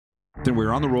We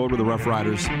were on the road with the Rough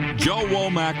Riders. Joe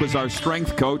Womack was our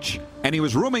strength coach, and he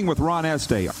was rooming with Ron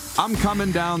Estee. I'm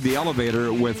coming down the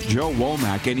elevator with Joe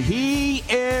Womack, and he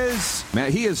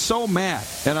is so mad.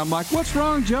 And I'm like, what's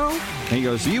wrong, Joe? And he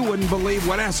goes, you wouldn't believe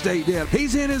what Estee did.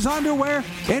 He's in his underwear,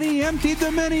 and he emptied the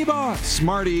minibar.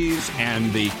 Smarties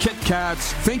and the Kit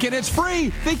Kats, thinking it's free,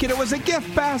 thinking it was a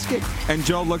gift basket. And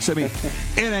Joe looks at me,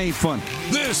 it ain't fun.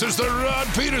 This is the Rod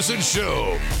Peterson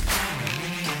Show.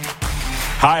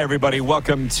 Hi, everybody.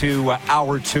 Welcome to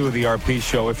Hour 2 of the RP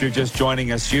Show. If you're just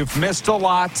joining us, you've missed a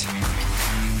lot.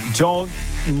 Don't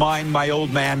mind my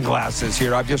old man glasses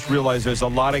here. I've just realized there's a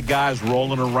lot of guys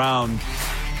rolling around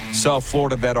South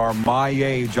Florida that are my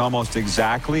age almost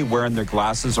exactly, wearing their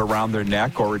glasses around their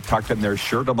neck or tucked in their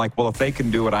shirt. I'm like, well, if they can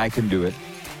do it, I can do it.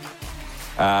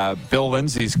 Bill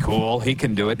Lindsay's cool. He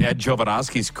can do it. Ed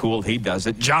Jovanovski's cool. He does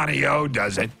it. Johnny O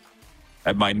does it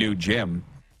at my new gym.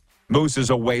 Moose is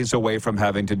a ways away from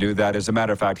having to do that. As a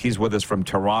matter of fact, he's with us from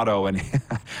Toronto. And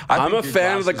I'm a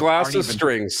fan of the glasses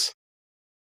strings.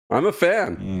 I'm a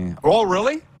fan. Yeah. Oh,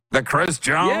 really? The Chris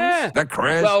Jones? Yeah. The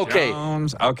Chris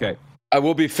Jones? Okay. I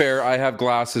will be fair. I have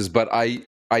glasses, but I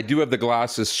do have the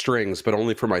glasses strings, but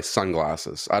only for my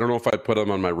sunglasses. I don't know if I put them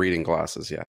on my reading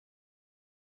glasses yet.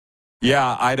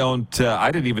 Yeah, I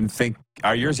didn't even think,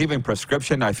 are yours even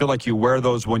prescription? I feel like you wear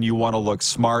those when you want to look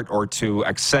smart or to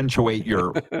accentuate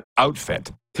your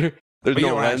outfit. There's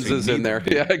no lenses in there.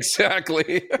 Yeah,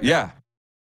 exactly. Yeah.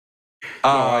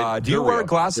 Do you wear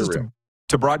glasses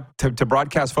to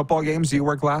broadcast football games? Do you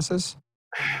wear glasses?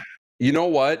 You know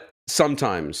what?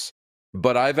 Sometimes.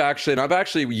 But I've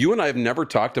actually, you and I have never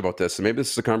talked about this, and maybe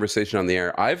this is a conversation on the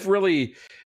air. I've really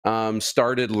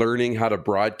started learning how to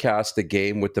broadcast a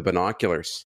game with the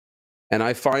binoculars, and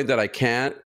I find that I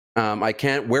can't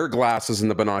wear glasses in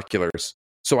the binoculars,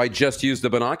 so I just use the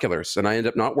binoculars, and I end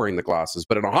up not wearing the glasses.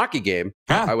 But in a hockey game,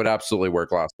 I would absolutely wear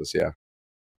glasses. Yeah.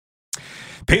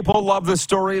 People love the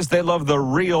stories, they love the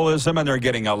realism, and they're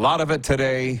getting a lot of it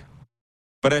today.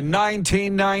 But in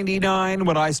 1999,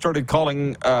 when I started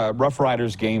calling Rough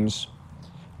Riders games,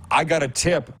 I got a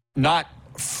tip, not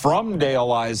from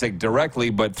Dale Isaac directly,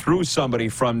 but through somebody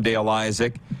from Dale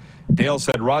Isaac. Dale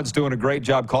said, Rod's doing a great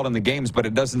job calling the games, but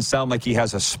it doesn't sound like he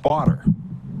has a spotter.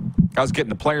 I was getting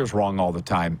the players wrong all the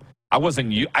time. I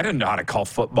didn't know how to call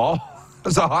football. It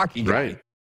was a hockey game.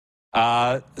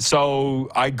 Right. So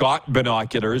I got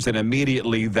binoculars, and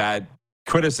immediately that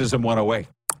criticism went away.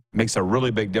 Makes a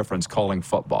really big difference calling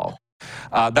football.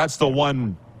 That's the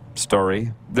one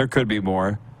story. There could be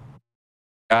more.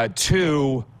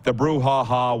 Two, the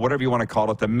brouhaha, whatever you want to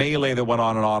call it, the melee that went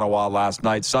on in Ottawa last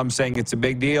night. Some saying it's a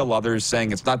big deal, others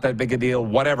saying it's not that big a deal.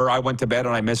 Whatever, I went to bed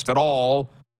and I missed it all.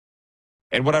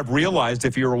 And what I've realized,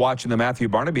 if you were watching the Matthew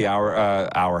Barnaby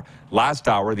last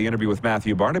hour, the interview with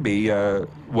Matthew Barnaby,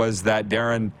 was that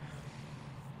Darren,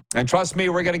 and trust me,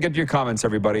 we're going to get your comments,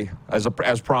 everybody,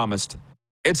 as promised.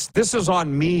 This is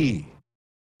on me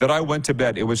that I went to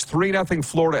bed. It was 3-0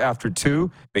 Florida after 2.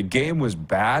 The game was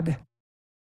bad.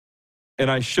 And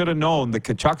I should have known the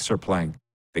Kachucks are playing.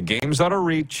 The game's out of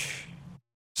reach.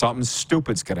 Something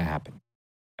stupid's going to happen.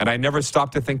 And I never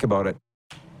stopped to think about it.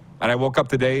 And I woke up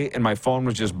today and my phone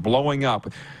was just blowing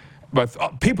up.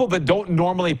 But people that don't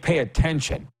normally pay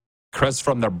attention. Chris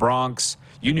from the Bronx.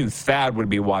 You knew Thad would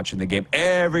be watching the game.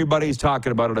 Everybody's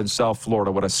talking about it in South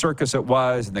Florida. What a circus it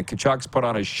was. And the Kachucks put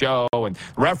on a show. And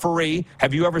referee,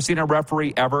 have you ever seen a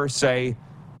referee ever say,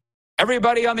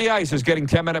 everybody on the ice is getting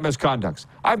 10-minute misconducts?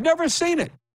 I've never seen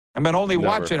it. I've been only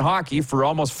watching hockey for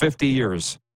almost 50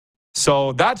 years.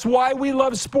 So that's why we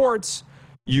love sports.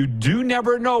 You do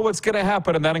never know what's going to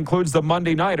happen, and that includes the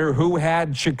Monday Nighter who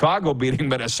had Chicago beating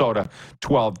Minnesota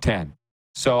 12-10.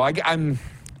 So I'm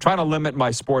trying to limit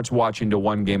my sports watching to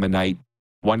one game a night,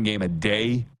 one game a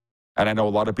day. And I know a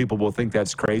lot of people will think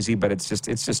that's crazy, but it's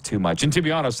just too much. And to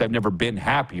be honest, I've never been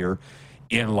happier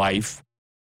in life.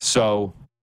 So,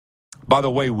 by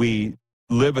the way, we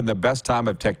live in the best time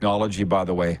of technology, by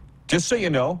the way. Just so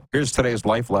you know, here's today's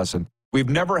life lesson. We've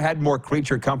never had more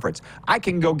creature comforts. I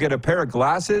can go get a pair of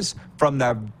glasses from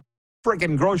the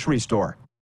friggin' grocery store.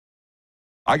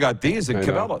 I got these at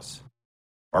Cabela's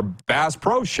or Bass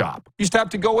Pro Shop. Used to have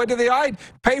to go into the eye,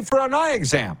 pay for an eye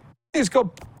exam. You just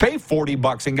go pay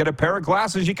 $40 and get a pair of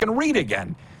glasses you can read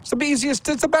again. It's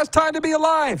the best time to be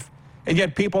alive. And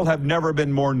yet people have never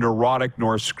been more neurotic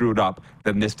nor screwed up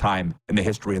than this time in the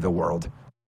history of the world.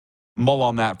 Mull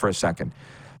on that for a second.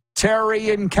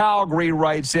 Terry in Calgary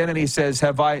writes in and he says,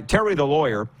 Terry the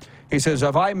lawyer, he says,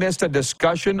 have I missed a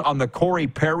discussion on the Corey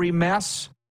Perry mess?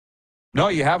 No,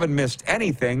 you haven't missed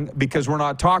anything because we're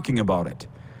not talking about it.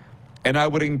 And I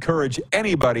would encourage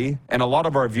anybody, and a lot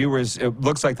of our viewers, it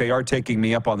looks like they are taking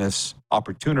me up on this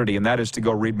opportunity, and that is to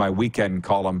go read my weekend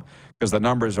column, because the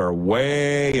numbers are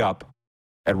way up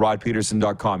at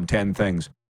rodpeterson.com. 10 things.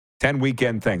 10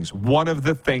 weekend things. One of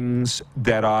the things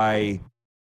that I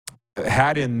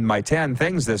had in my 10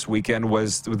 things this weekend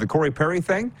was with the Corey Perry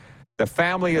thing. The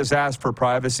family has asked for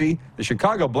privacy. The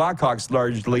Chicago Blackhawks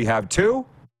largely have too.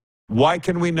 Why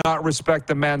can we not respect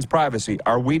the man's privacy?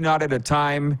 Are we not at a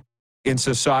time in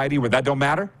society where that don't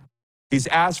matter? He's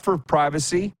asked for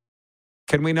privacy.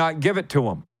 Can we not give it to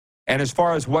him? And as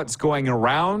far as what's going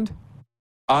around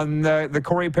on the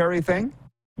Corey Perry thing,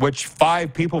 which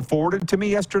 5 people forwarded to me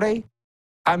yesterday,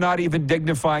 I'm not even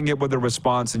dignifying it with a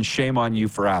response, and shame on you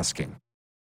for asking.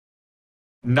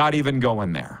 Not even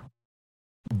going there.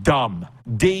 Dumb.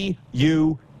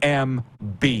 D-U-M-B.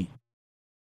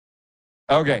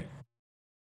 Okay.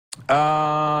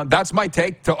 That's my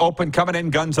take to open coming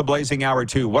in guns a-blazing hour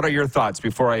 2. What are your thoughts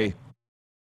before I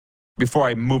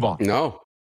move on? No,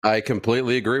 I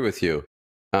completely agree with you.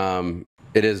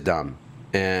 It is dumb.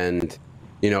 And,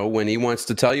 when he wants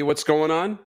to tell you what's going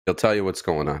on, he'll tell you what's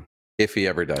going on, if he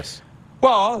ever does.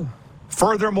 Well,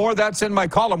 furthermore, that's in my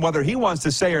column. Whether he wants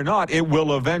to say or not, it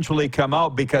will eventually come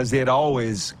out, because it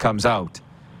always comes out.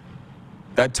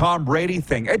 That Tom Brady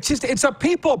thing, it's a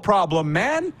people problem,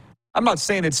 man. I'm not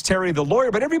saying it's Terry the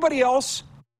lawyer, but everybody else,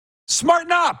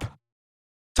 smarten up.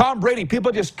 Tom Brady,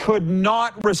 people just could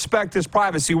not respect his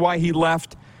privacy. Why he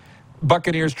left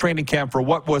Buccaneers training camp for,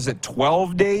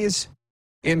 12 days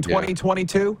in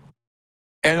 2022?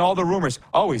 And all the rumors,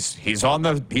 he's on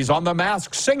the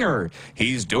Masked Singer.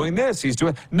 He's doing this.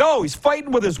 No, he's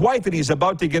fighting with his wife, and he's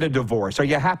about to get a divorce. Are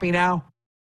you happy now?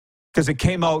 Because it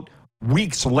came out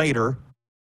weeks later.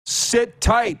 Sit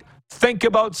tight. Think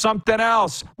about something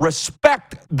else.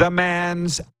 Respect the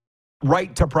man's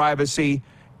right to privacy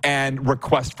and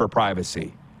request for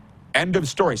privacy. End of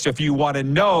story. So if you want to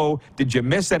know, did you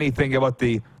miss anything about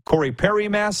the Corey Perry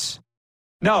mess?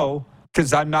 No,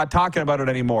 because I'm not talking about it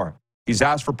anymore. He's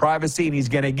asked for privacy, and he's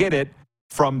going to get it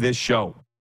from this show.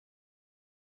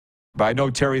 But I know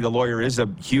Terry the lawyer is a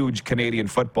huge Canadian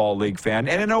Football League fan.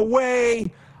 And in a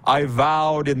way, I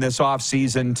vowed in this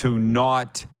offseason to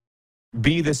not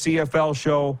be the CFL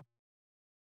show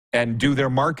and do their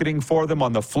marketing for them.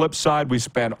 On the flip side, we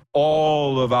spend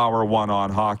all of our one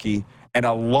on hockey, and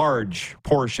a large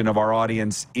portion of our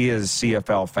audience is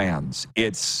CFL fans.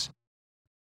 It's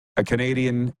a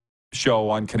Canadian show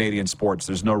on Canadian sports.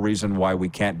 There's no reason why we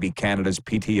can't be Canada's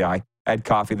PTI. I had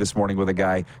coffee this morning with a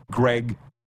guy, Greg,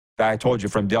 I told you,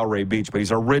 from Delray Beach, but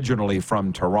he's originally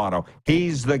from Toronto.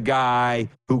 He's the guy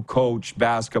who coached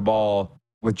basketball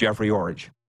with Jeffrey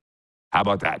Orridge. How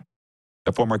about that?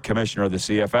 The former commissioner of the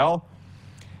CFL.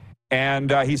 And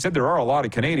he said there are a lot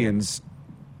of Canadians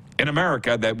in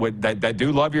America that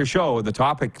do love your show and the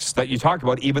topics that you talk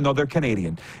about, even though they're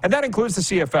Canadian. And that includes the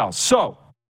CFL. So,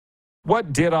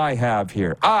 what did I have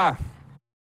here?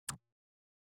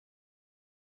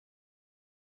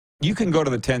 You can go to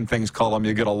the 10 Things column.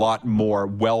 You get a lot more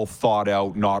well thought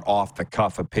out, not off the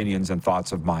cuff opinions and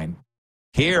thoughts of mine.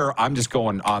 Here, I'm just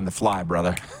going on the fly,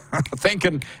 brother.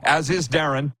 Thinking, as is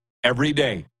Darren, every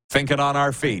day. Thinking on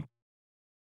our feet.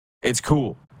 It's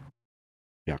cool.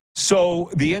 Yeah. So,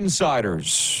 the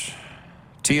insiders,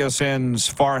 TSN's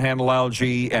Farhan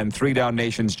Lalji and 3 Down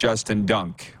Nation's Justin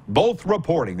Dunk, both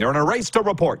reporting, they're in a race to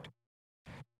report,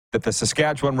 that the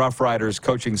Saskatchewan Roughriders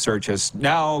coaching search has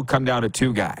now come down to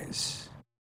 2 guys.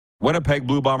 Winnipeg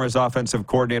Blue Bombers offensive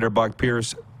coordinator Buck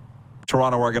Pierce,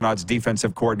 Toronto Argonauts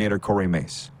defensive coordinator Corey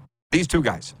Mace. These 2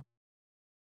 guys.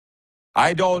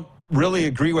 I don't really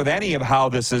agree with any of how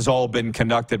this has all been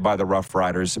conducted by the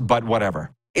Roughriders, but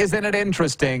whatever. Isn't it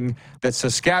interesting that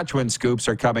Saskatchewan scoops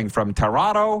are coming from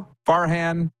Vancouver,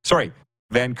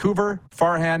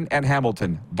 Farhan, and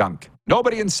Hamilton, Dunk.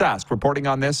 Nobody in Sask reporting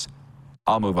on this.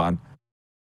 I'll move on.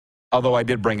 Although I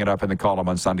did bring it up in the column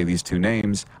on Sunday, these 2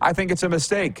 names. I think it's a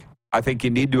mistake. I think you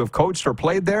need to have coached or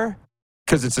played there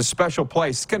because it's a special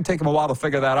place. It's going to take them a while to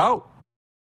figure that out,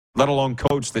 let alone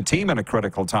coach the team in a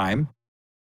critical time.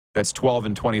 That's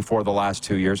 12-24 the last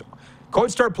 2 years.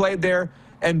 Coached or played there.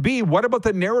 And B, what about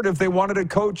the narrative they wanted a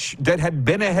coach that had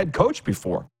been a head coach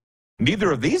before?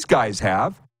 Neither of these guys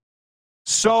have.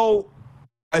 So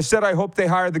I said I hope they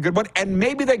hire the good one. And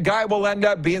maybe that guy will end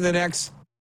up being the next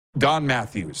Don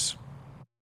Matthews.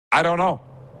 I don't know.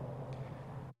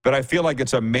 But I feel like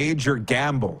it's a major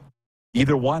gamble.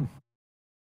 Either one.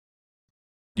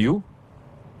 You?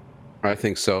 I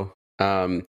think so.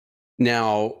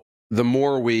 Now, the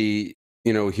more we,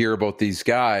 hear about these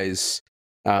guys,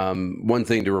 one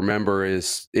thing to remember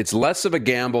is it's less of a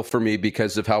gamble for me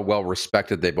because of how well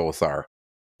respected they both are.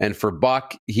 And for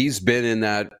Buck, he's been in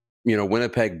that,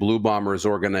 Winnipeg Blue Bombers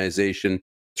organization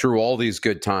through all these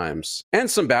good times and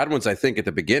some bad ones, I think, at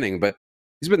the beginning, but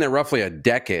he's been there roughly a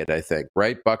decade, I think,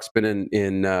 right? Buck's been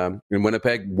in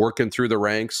Winnipeg working through the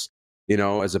ranks,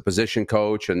 as a position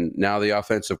coach and now the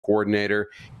offensive coordinator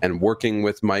and working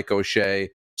with Mike O'Shea.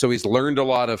 So he's learned a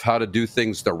lot of how to do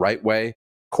things the right way.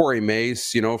 Corey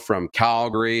Mace, from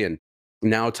Calgary and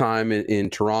now time in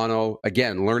Toronto,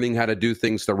 again, learning how to do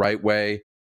things the right way.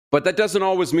 But that doesn't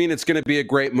always mean it's going to be a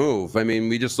great move. I mean,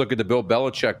 we just look at the Bill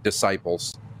Belichick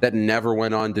disciples that never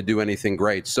went on to do anything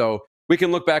great. So we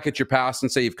can look back at your past and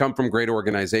say you've come from great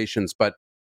organizations. But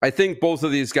I think both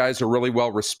of these guys are really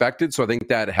well respected. So I think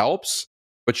that helps.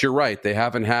 But you're right. They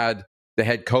haven't had the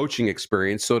head coaching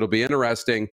experience. So it'll be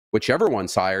interesting, whichever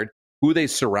one's hired, who they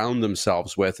surround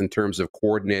themselves with in terms of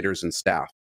coordinators and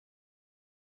staff.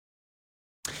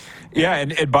 Yeah,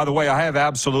 and by the way, I have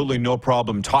absolutely no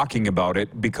problem talking about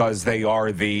it because they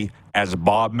are as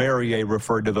Bob Merrier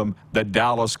referred to them, the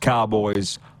Dallas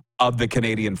Cowboys of the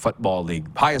Canadian Football League.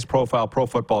 Highest profile pro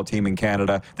football team in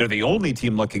Canada. They're the only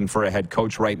team looking for a head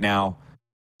coach right now.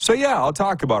 So yeah, I'll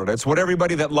talk about it. It's what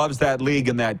everybody that loves that league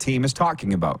and that team is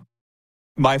talking about.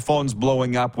 My phone's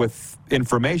blowing up with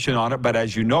information on it, but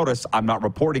as you notice, I'm not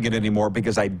reporting it anymore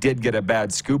because I did get a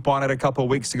bad scoop on it a couple of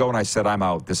weeks ago, and I said, I'm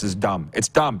out. This is dumb. It's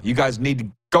dumb. You guys need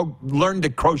to go learn to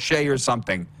crochet or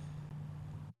something.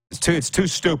 It's too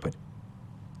stupid,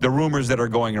 the rumors that are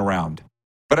going around.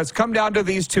 But it's come down to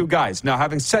these two guys. Now,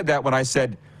 having said that, when I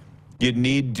said you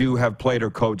need to have played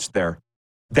or coached there,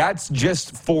 that's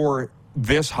just for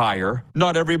this hire.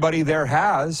 Not everybody there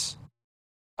has.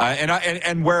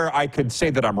 And where I could say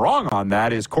that I'm wrong on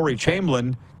that is Corey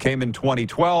Chamberlain came in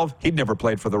 2012. He'd never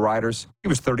played for the Riders. He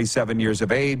was 37 years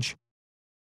of age.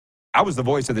 I was the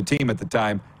voice of the team at the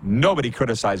time. Nobody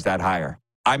criticized that hire.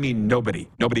 I mean, nobody.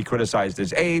 Nobody criticized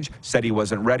his age, said he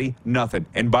wasn't ready, nothing.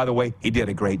 And by the way, he did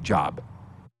a great job.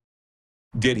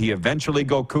 Did he eventually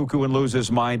go cuckoo and lose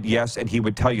his mind? Yes, and he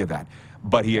would tell you that.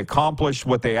 But he accomplished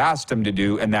what they asked him to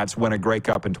do, and that's win a Grey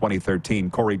Cup in 2013.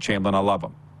 Corey Chamberlain, I love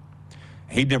him.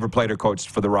 He'd never played or coached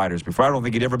for the Riders before. I don't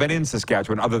think he'd ever been in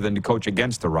Saskatchewan other than to coach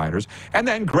against the Riders. And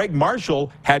then Greg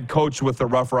Marshall had coached with the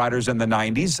Rough Riders in the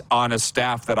 90s on a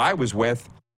staff that I was with.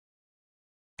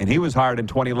 And he was hired in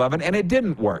 2011, and it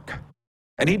didn't work.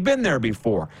 And he'd been there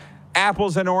before.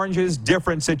 Apples and oranges,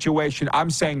 different situation. I'm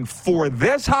saying for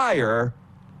this hire,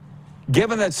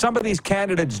 given that some of these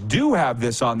candidates do have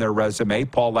this on their resume,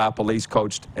 Paul LaPolice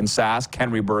coached in Sask,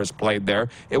 Henry Burris played there,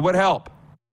 it would help.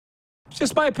 It's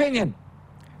just my opinion.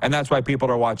 And that's why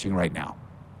people are watching right now.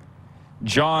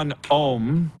 John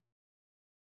Ohm,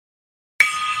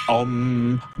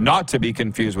 not to be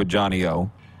confused with Johnny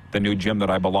O, the new gym that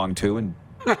I belong to and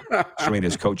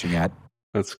Serena's coaching at.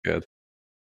 That's good.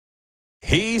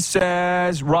 He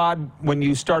says, Rod, when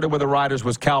you started with the Riders,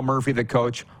 was Cal Murphy the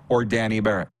coach or Danny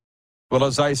Barrett? Well,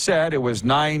 as I said, it was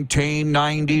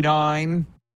 1999.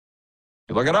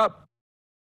 You look it up.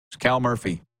 It's Cal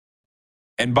Murphy.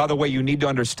 And by the way, you need to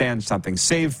understand something.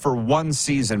 Save for one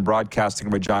season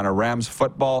broadcasting Regina Rams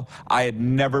football, I had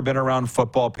never been around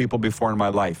football people before in my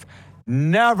life.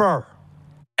 Never,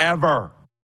 ever.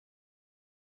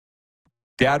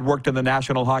 Dad worked in the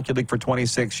National Hockey League for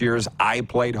 26 years. I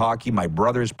played hockey. My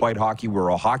brothers played hockey. We're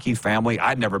a hockey family.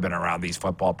 I'd never been around these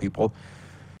football people.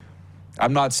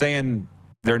 I'm not saying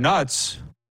they're nuts,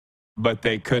 but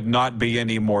they could not be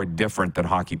any more different than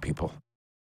hockey people.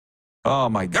 Oh,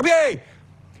 my God. Hey!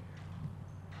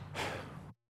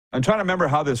 I'm trying to remember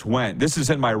how this went. This is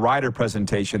in my rider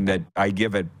presentation that I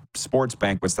give at sports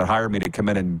banquets that hire me to come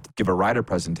in and give a rider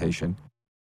presentation.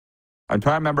 I'm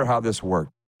trying to remember how this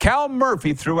worked. Cal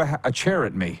Murphy threw a chair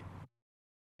at me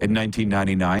in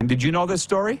 1999. Did you know this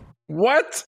story?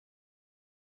 What?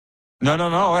 No.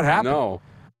 It happened. No.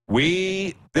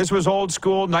 This was old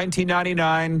school,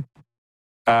 1999.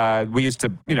 We used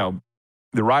to,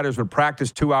 the riders would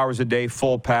practice 2 hours a day,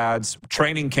 full pads.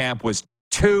 Training camp was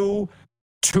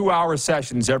two-hour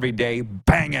sessions every day,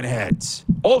 banging heads.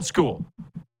 Old school.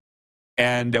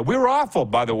 And we were awful,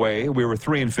 by the way. We were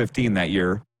 3-15 that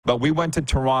year. But we went to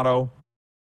Toronto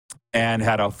and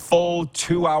had a full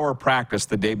 2-hour practice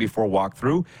the day before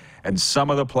walkthrough. And some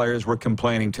of the players were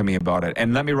complaining to me about it.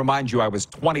 And let me remind you, I was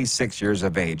 26 years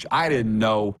of age. I didn't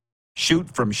know shoot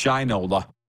from Shinola.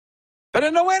 I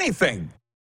didn't know anything.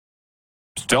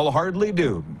 Still hardly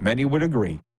do. Many would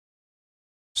agree.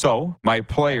 So my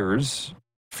players,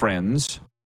 friends,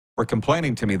 were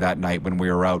complaining to me that night when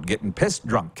we were out getting pissed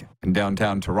drunk in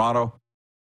downtown Toronto.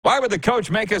 Why would the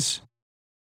coach make us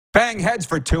Bang heads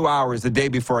for 2 hours the day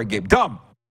before a game. Dumb.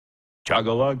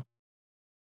 Chug-a-lug.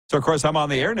 So, of course, I'm on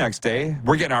the air next day.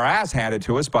 We're getting our ass handed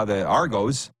to us by the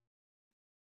Argos.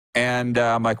 And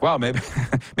I'm like, well,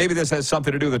 maybe this has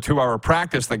something to do with the 2-hour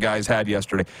practice the guys had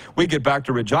yesterday. We get back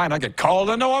to Regina. I get called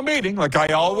into a meeting like I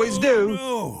always do.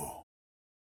 No.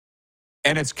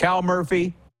 And it's Cal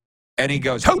Murphy. And he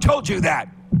goes, who told you that?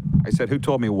 I said, who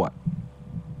told me what?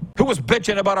 Who was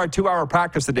bitching about our 2-hour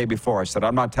practice the day before? I said,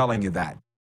 I'm not telling you that.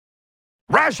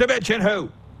 Rashovich and who?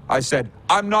 I said,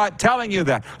 I'm not telling you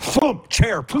that. Thump,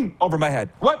 chair, boom, over my head.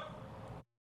 What?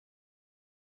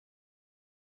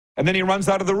 And then he runs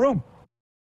out of the room.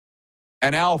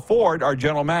 And Al Ford, our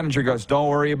general manager, goes, don't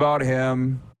worry about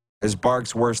him. His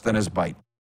bark's worse than his bite.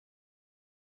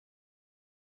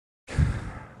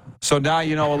 So now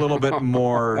you know a little bit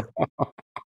more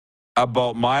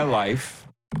about my life.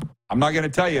 I'm not going to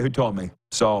tell you who told me.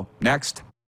 So next,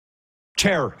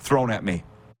 chair thrown at me.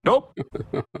 Nope.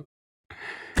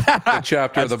 What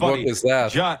chapter of the book is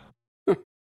that?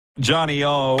 Johnny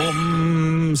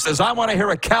O says, I want to hear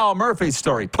a Cal Murphy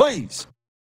story, please.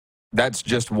 That's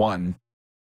just one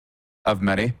of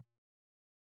many.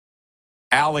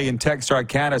 Allie in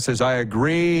Texarkana says, I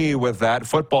agree with that.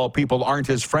 Football people aren't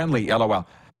as friendly, LOL.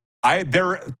 I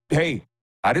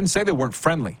didn't say they weren't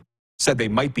friendly. I said they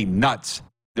might be nuts.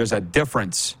 There's a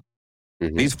difference.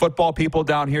 Mm-hmm. These football people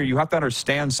down here, you have to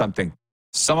understand something.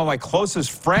 Some of my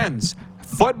closest friends,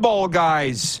 football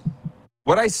guys,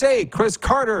 what'd I say? Chris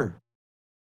Carter,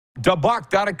 DeBuck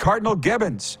down at Cardinal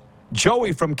Gibbons,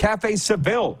 Joey from Cafe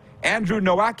Seville, Andrew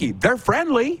Nowacki. They're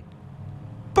friendly,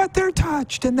 but they're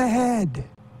touched in the head.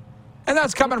 And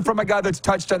that's coming from a guy that's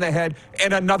touched in the head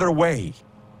in another way.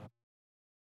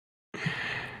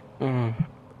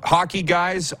 Hockey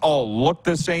guys all look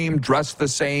the same, dress the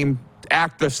same,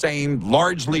 act the same,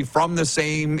 largely from the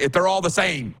same. They're all the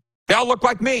same. They all look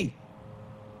like me.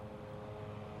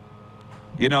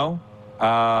 You know?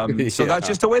 So that's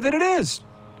just the way that it is.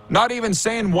 Not even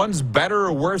saying one's better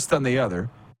or worse than the other.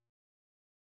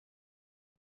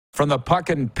 From the Puck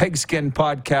and Pigskin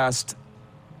podcast,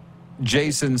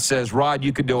 Jason says, Rod,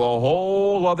 you could do a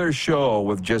whole other show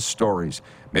with just stories.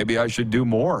 Maybe I should do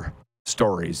more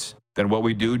stories than what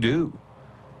we do.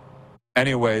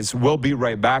 Anyways, we'll be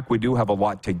right back. We do have a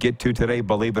lot to get to today,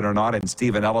 believe it or not. And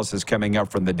Steven Ellis is coming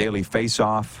up from the Daily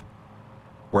Faceoff.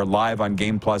 We're live on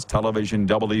Game Plus Television,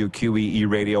 WQEE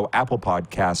Radio, Apple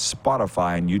Podcasts,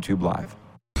 Spotify, and YouTube Live.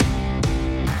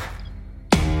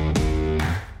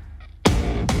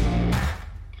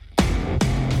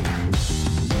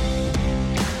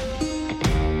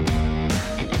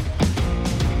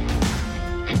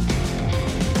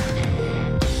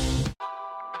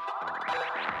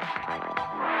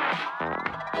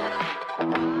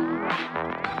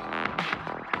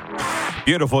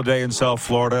 Beautiful day in South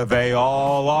Florida. They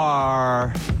all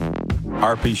are.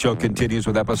 RP Show continues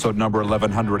with episode number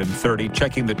 1130.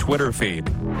 Checking the Twitter feed.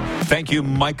 Thank you,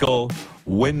 Michael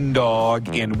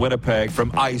Windog in Winnipeg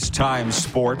from Ice Time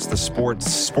Sports, the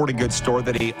sporting goods store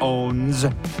that he owns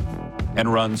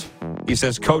and runs. He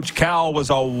says, Coach Cal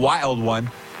was a wild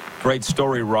one. Great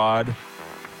story, Rod.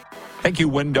 Thank you,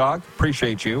 Windog.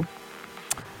 Appreciate you.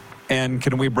 And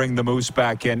can we bring the Moose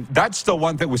back in? That's the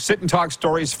one thing. We sit and talk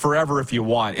stories forever if you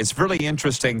want. It's really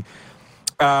interesting.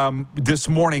 This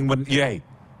morning when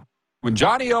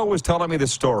Johnny O was telling me the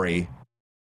story,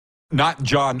 not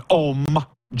John Ohm,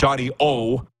 Johnny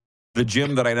O, the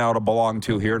gym that I now belong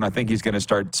to here, and I think he's going to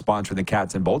start sponsoring the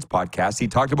Cats and Bolts podcast. He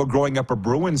talked about growing up a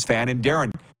Bruins fan. And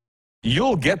Darren,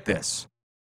 you'll get this.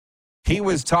 He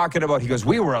was talking about, he goes,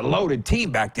 we were a loaded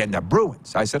team back then, the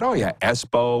Bruins. I said, oh yeah,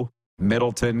 Espo,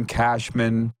 Middleton,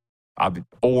 Cashman,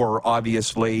 Orr,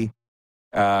 obviously,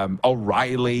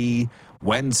 O'Reilly,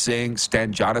 Wensing,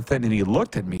 Stan Jonathan. And he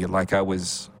looked at me like I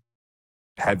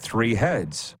had three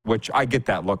heads, which I get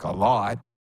that look a lot.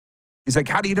 He's like,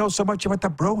 how do you know so much about the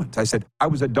Bruins? I said, I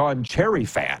was a Don Cherry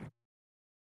fan.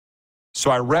 So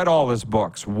I read all his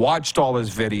books, watched all his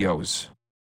videos.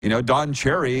 You know, Don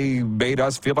Cherry made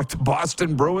us feel like the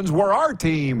Boston Bruins were our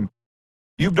team.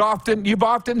 You've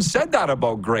often said that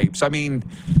about Grapes. I mean,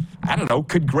 I don't know.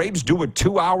 Could Grapes do a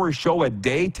 2-hour show a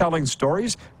day telling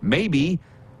stories? Maybe.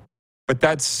 But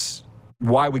that's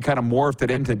why we kind of morphed it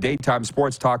into daytime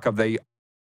sports talk of the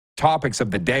topics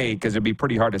of the day, because it'd be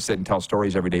pretty hard to sit and tell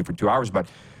stories every day for 2 hours. But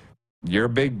you're a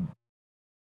big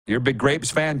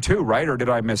Grapes fan too, right? Or did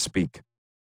I misspeak?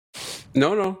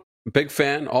 No. Big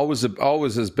fan. Always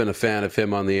has been a fan of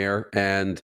him on the air.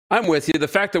 And I'm with you. The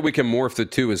fact that we can morph the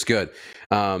two is good.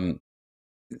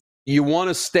 You want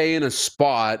to stay in a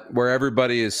spot where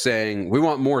everybody is saying, we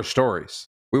want more stories.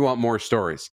 We want more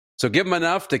stories. So give them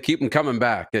enough to keep them coming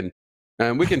back. And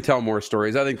we can tell more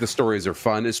stories. I think the stories are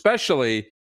fun,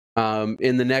 especially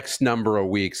in the next number of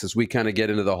weeks as we kind of get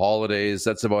into the holidays.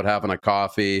 That's about having a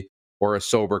coffee or a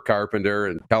sober carpenter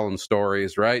and telling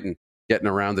stories, right? And getting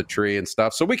around the tree and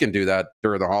stuff. So we can do that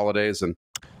during the holidays and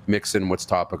mix in what's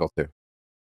topical too.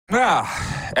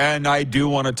 Yeah, and I do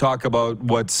want to talk about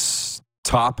what's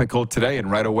topical today, and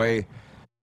right away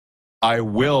I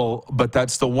will, but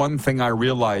that's the one thing I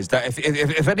realized, that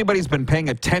if anybody's been paying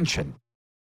attention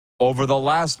over the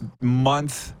last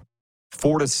month,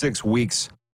 4 to 6 weeks,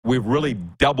 we've really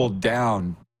doubled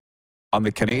down on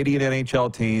the Canadian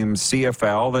NHL teams,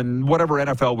 CFL, and whatever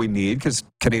NFL we need, because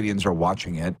Canadians are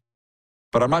watching it.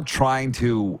 But I'm not trying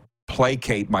to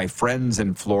placate my friends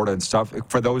in Florida and stuff.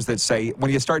 For those that say, when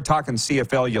you start talking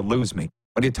CFL, you lose me.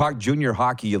 When you talk junior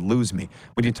hockey, you lose me.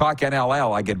 When you talk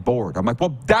NLL, I get bored. I'm like,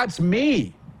 well, that's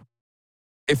me.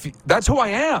 That's who I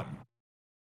am.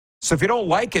 So if you don't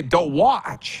like it, don't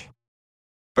watch.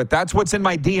 But that's what's in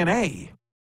my DNA.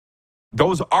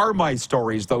 Those are my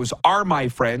stories. Those are my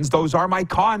friends. Those are my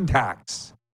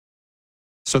contacts.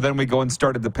 So then we go and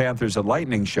started the Panthers and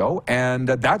Lightning show, and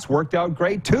that's worked out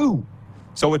great too.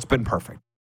 So it's been perfect.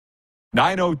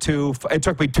 902, it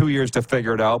took me 2 years to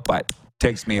figure it out, but it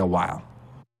takes me a while.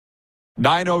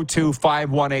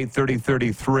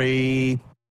 902-518-3033.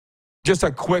 Just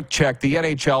a quick check. The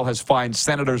NHL has fined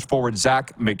Senators forward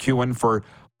Zach McEwen for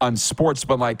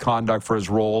unsportsmanlike conduct for his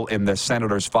role in the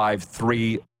Senators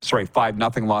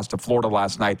 5-0 loss to Florida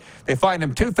last night. They fined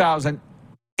him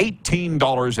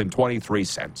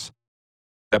 $2,018.23.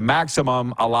 The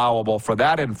maximum allowable for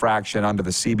that infraction under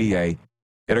the CBA.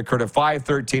 It occurred at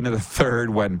 5:13 of the third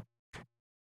when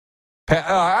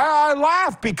I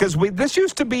laugh because this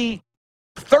used to be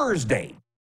Thursday.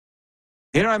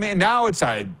 You know what I mean? Now it's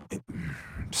a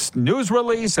news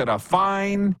release and a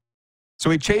fine. So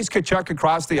he chased Tkachuk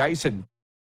across the ice and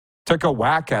took a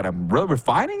whack at him. Really, we're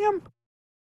fining him?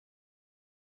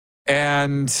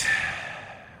 And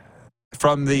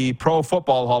from the Pro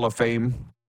Football Hall of Fame,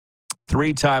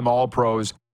 3-time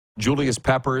All-Pros, Julius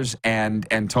Peppers and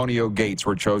Antonio Gates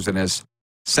were chosen as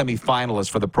semifinalists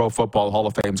for the Pro Football Hall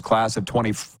of Fame's class of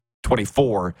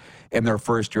 2024 in their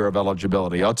first year of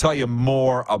eligibility. I'll tell you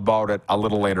more about it a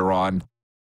little later on.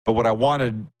 But what I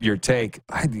wanted your take,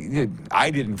 I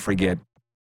didn't forget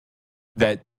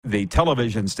that the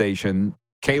television station,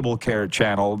 Cable Care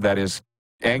Channel, that is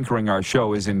anchoring our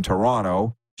show is in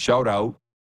Toronto. Shout out.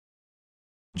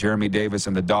 Jeremy Davis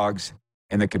and the Dogs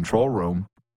in the control room.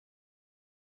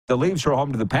 The Leafs are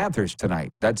home to the Panthers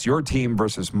tonight. That's your team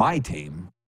versus my team.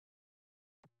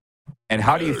 And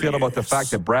how do you feel about the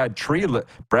fact that Brad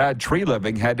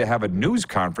Treliving had to have a news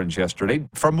conference yesterday,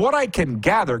 from what I can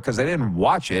gather, because I didn't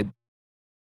watch it,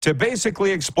 to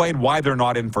basically explain why they're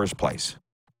not in first place?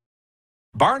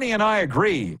 Barney and I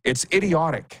agree it's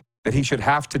idiotic that he should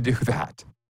have to do that.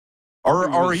 Or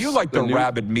are you like the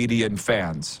rabid media and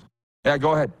fans? Yeah,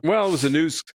 go ahead. Well, it was a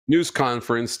news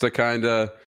conference to kind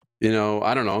of,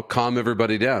 I don't know, calm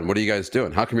everybody down. What are you guys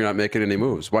doing? How come you're not making any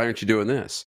moves? Why aren't you doing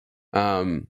this?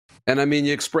 And I mean,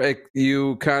 you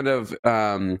kind of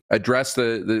address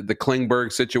the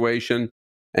Klingberg situation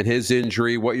and his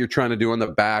injury, what you're trying to do on the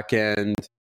back end.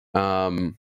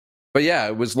 But yeah,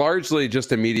 it was largely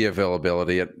just a media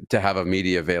availability to have a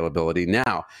media availability.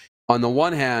 Now, on the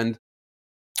one hand,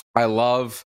 I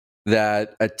love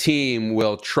that a team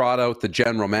will trot out the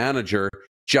general manager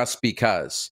just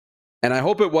because. And I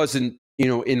hope it wasn't,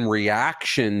 in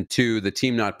reaction to the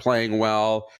team not playing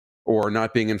well or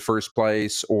not being in first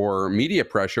place or media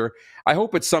pressure. I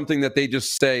hope it's something that they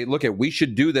just say, look, we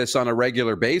should do this on a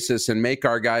regular basis and make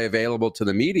our guy available to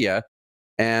the media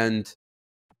and,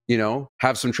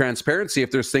 have some transparency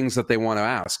if there's things that they want to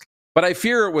ask. But I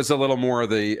fear it was a little more of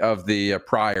the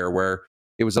prior, where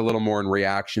it was a little more in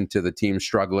reaction to the team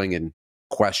struggling and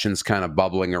questions kind of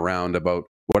bubbling around about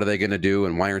what are they going to do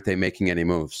and why aren't they making any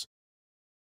moves?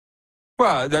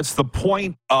 Well, that's the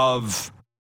point of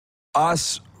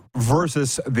us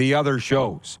versus the other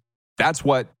shows. That's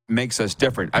what makes us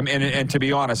different. I mean, and to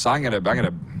be honest, I'm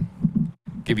gonna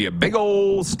give you a big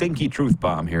old stinky truth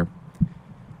bomb here.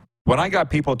 When I got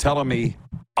people telling me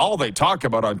all they talk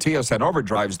about on TSN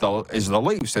Overdrive is the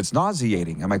Leafs, it's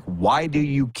nauseating. I'm like, why do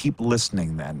you keep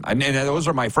listening then? And those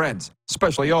are my friends,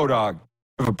 especially O-Dog.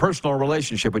 I have a personal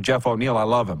relationship with Jeff O'Neill. I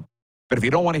love him. But if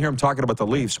you don't want to hear him talking about the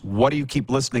Leafs, what do you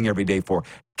keep listening every day for?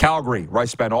 Calgary, where I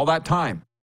spent all that time.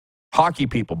 Hockey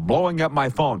people blowing up my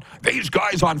phone. These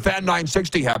guys on Fan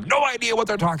 960 have no idea what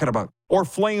they're talking about. Or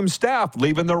Flame staff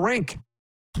leaving the rink.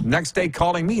 Next day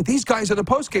calling me. These guys at the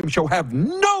postgame show have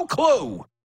no clue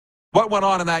what went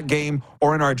on in that game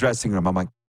or in our dressing room. I'm like,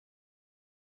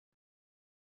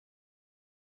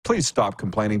 Please stop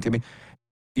complaining to me.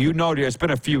 You know, it's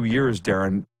been a few years,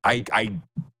 Darren. I'm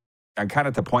kind of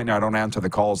at the point now I don't answer the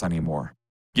calls anymore.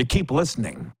 You keep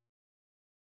listening.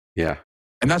 Yeah.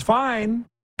 And that's fine,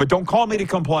 but don't call me to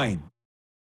complain.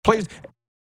 Please.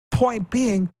 Point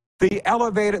being, the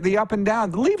elevator, the up and down.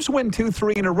 The Leafs win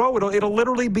 2-3 in a row. It'll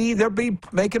literally be, they'll be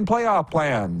making playoff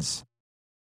plans.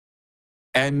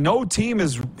 And no team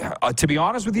is, to be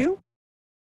honest with you,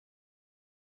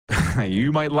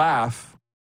 you might laugh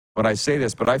when I say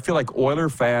this, but I feel like Oiler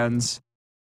fans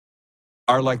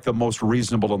are like the most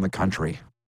reasonable in the country.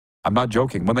 I'm not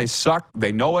joking. When they suck,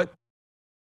 they know it.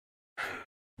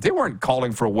 They weren't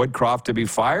calling for Woodcroft to be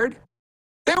fired.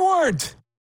 They weren't.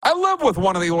 I live with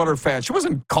one of the Oiler fans. She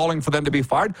wasn't calling for them to be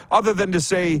fired, other than to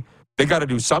say they got to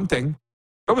do something.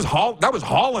 That was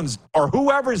Holland's or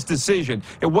whoever's decision.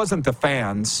 It wasn't the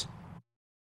fans.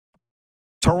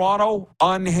 Toronto,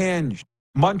 unhinged.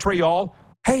 Montreal,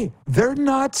 hey, they're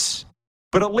nuts,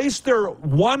 but at least they're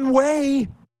one way.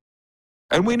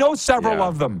 And we know several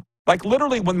of them. Like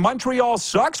literally when Montreal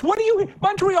sucks,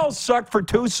 Montreal sucked for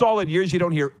 2 solid years. You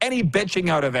don't hear any bitching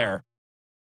out of there.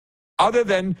 Other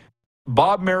than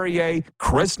Bob Merrier,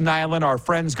 Chris Nyland, our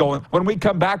friends going, when we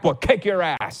come back, we'll kick your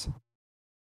ass.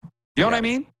 You know what I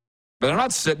mean? But they're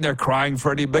not sitting there crying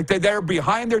for any, like they're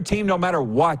behind their team no matter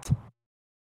what.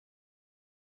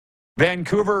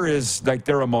 Vancouver is like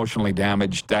they're emotionally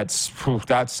damaged. That's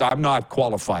I'm not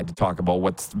qualified to talk about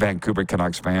what Vancouver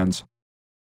Canucks fans.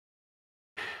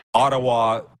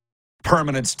 Ottawa,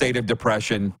 permanent state of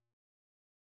depression.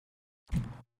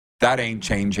 That ain't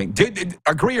changing.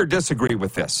 Agree or disagree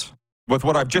with this? With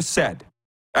what I've just said?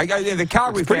 The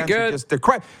Calgary fans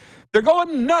they're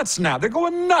going nuts now. They're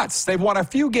going nuts. They've won a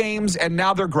few games, and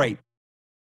now they're great.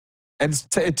 And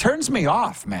it turns me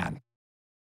off, man.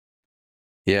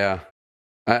 Yeah.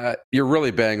 You're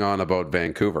really bang on about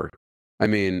Vancouver. I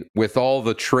mean, with all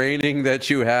the training that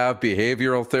you have,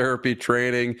 behavioral therapy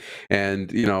training,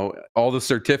 and, all the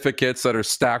certificates that are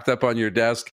stacked up on your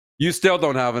desk, you still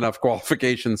don't have enough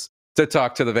qualifications to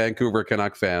talk to the Vancouver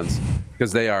Canuck fans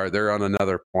because they're on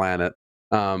another planet.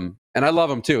 And I love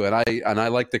them too. And I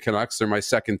like the Canucks. They're my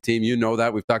second team. You know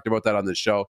that. We've talked about that on the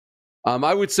show.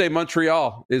 I would say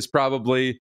Montreal is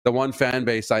probably the one fan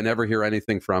base I never hear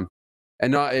anything from.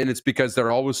 And it's because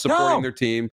they're always supporting their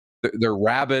team. They're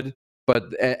rabid,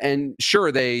 and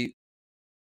sure, they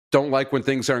don't like when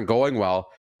things aren't going well,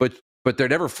 but they're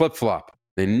never flip-flop.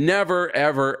 They never,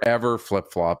 ever, ever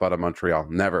flip-flop out of Montreal.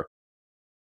 Never.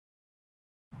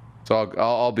 So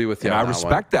I'll be with you. And I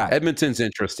respect that. Edmonton's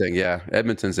interesting. Yeah,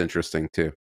 Edmonton's interesting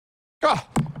too. Oh,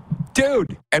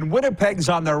 dude, and Winnipeg's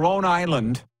on their own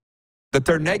island that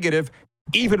they're negative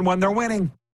even when they're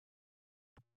winning.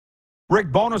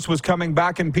 Rick Bowness was coming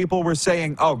back and people were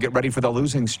saying, "Oh, get ready for the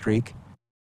losing streak."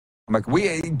 I'm like,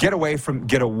 get away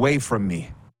from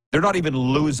me. They're not even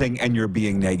losing and you're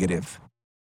being negative.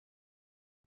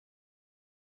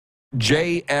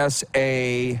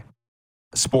 JSA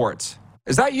Sports.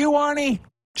 Is that you, Arnie?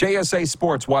 JSA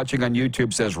Sports watching on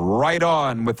YouTube says, right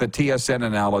on with the TSN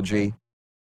analogy.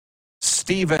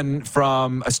 Steven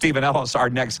Ellis, our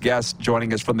next guest,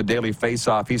 joining us from the Daily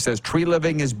Faceoff. He says, tree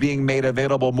living is being made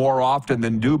available more often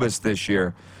than Dubas this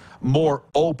year. More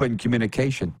open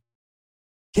communication.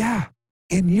 Yeah,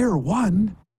 in year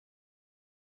 1.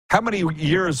 How many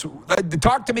years?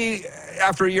 Talk to me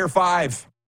after year 5.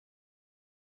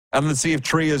 And let's see if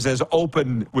Tree is as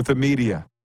open with the media.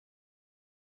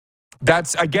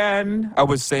 That's, again, I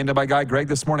was saying to my guy Greg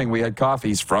this morning, we had coffee.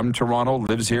 He's from Toronto,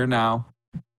 lives here now.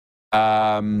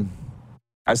 I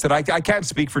said, I can't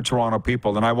speak for Toronto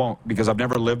people, and I won't, because I've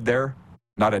never lived there.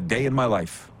 Not a day in my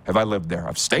life have I lived there.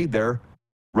 I've stayed there,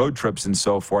 road trips and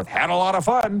so forth, had a lot of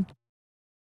fun.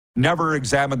 Never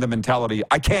examined the mentality.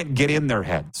 I can't get in their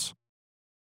heads.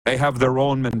 They have their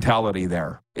own mentality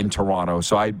there in Toronto,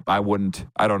 so I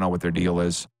don't know what their deal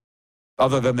is,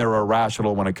 other than they're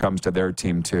irrational when it comes to their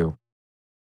team too.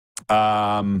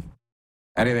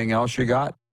 Anything else you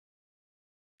got?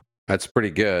 That's pretty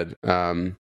good.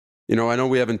 I know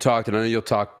we haven't talked, and I know you'll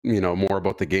talk, more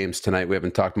about the games tonight. We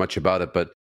haven't talked much about it,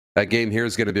 but that game here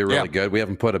is going to be really good. We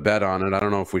haven't put a bet on it. I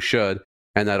don't know if we should.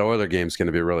 And that Oiler game is going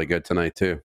to be really good tonight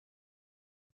too.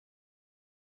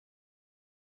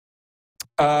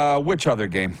 Which other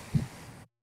game?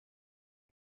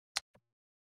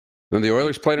 Then the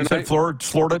Oilers play tonight. You said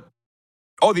Florida.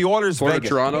 Oh, the Oilers, Florida, Vegas.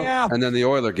 Toronto, and then the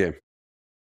Oiler game.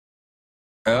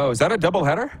 Oh, is that a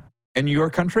doubleheader in your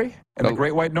country, in the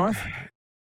Great White North?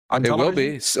 On television? Will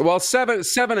be. Well, 7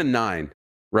 and 9,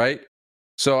 right?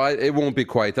 So it won't be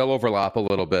quite. They'll overlap a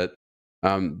little bit.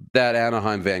 That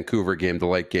Anaheim-Vancouver game, the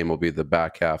late game, will be the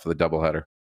back half of the doubleheader.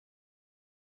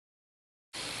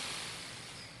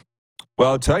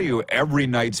 Well, I'll tell you, every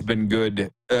night's been good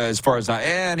as far as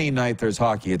any night there's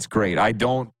hockey. It's great. I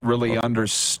don't really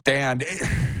understand.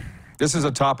 This is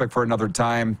a topic for another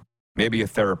time, maybe a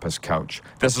therapist couch.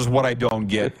 This is what I don't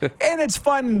get. And it's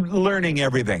fun learning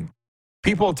everything.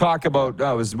 People talk about,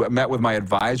 I met with my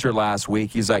advisor last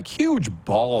week. He's like, huge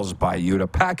balls by you to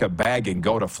pack a bag and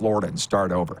go to Florida and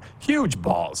start over. Huge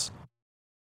balls.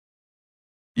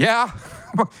 Yeah,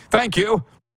 thank you.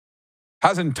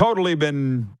 Hasn't totally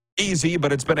been easy,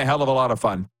 but it's been a hell of a lot of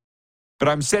fun. But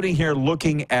I'm sitting here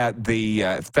looking at the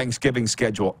Thanksgiving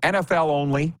schedule. NFL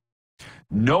only,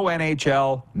 no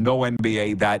NHL, no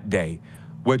NBA that day,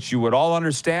 which you would all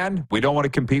understand. We don't want to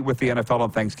compete with the NFL on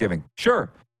Thanksgiving.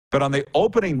 Sure. But on the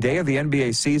opening day of the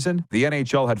NBA season, the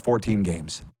NHL had 14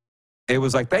 games. It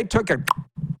was like they took it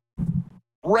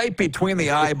right between the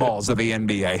eyeballs of the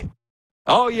NBA.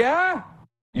 Oh, yeah?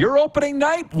 Your opening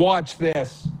night? Watch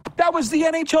this. That was the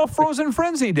NHL Frozen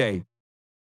Frenzy Day.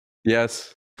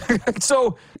 Yes.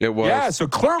 So, it was. Yeah, so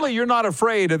clearly you're not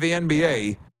afraid of the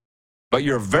NBA, but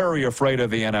you're very afraid of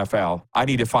the NFL. I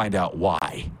need to find out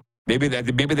why. Maybe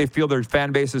they feel their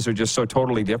fan bases are just so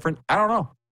totally different. I don't know.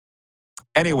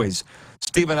 Anyways,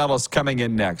 Steven Ellis coming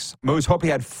in next. Moose, hope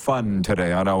you had fun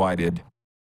today. I know I did.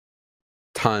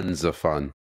 Tons of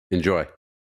fun. Enjoy.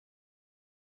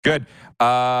 Good.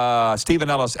 Steven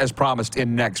Ellis, as promised,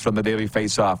 in next from the Daily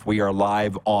Faceoff. We are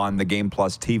live on the Game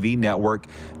Plus TV network,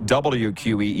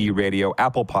 WQEE Radio,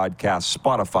 Apple Podcasts,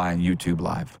 Spotify, and YouTube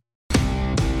Live.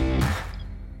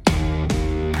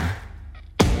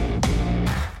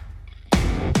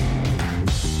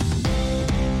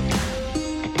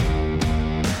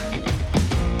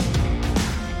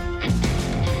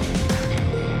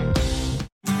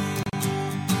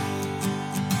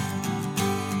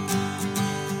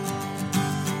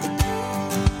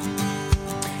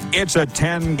 It's a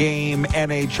 10-game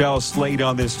NHL slate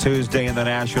on this Tuesday in the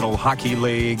National Hockey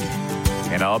League.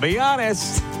 And I'll be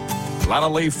honest, a lot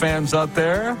of Leaf fans out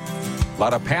there, a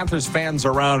lot of Panthers fans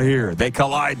around here. They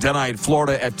collide tonight,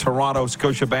 Florida at Toronto,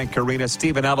 Scotiabank Arena.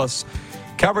 Steven Ellis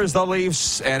covers the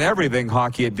Leafs and everything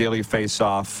hockey at Daily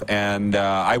Faceoff. And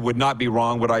I would not be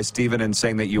wrong, would I, Steven, in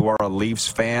saying that you are a Leafs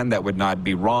fan? That would not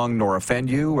be wrong nor offend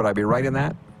you. Would I be right in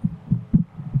that?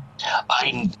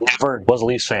 I never was a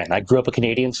Leafs fan. I grew up a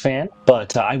Canadiens fan,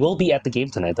 but I will be at the game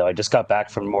tonight, though. I just got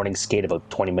back from morning skate about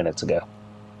 20 minutes ago.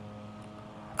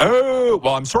 Oh,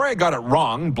 well, I'm sorry I got it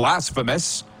wrong.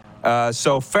 Blasphemous.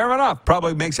 So fair enough.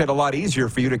 Probably makes it a lot easier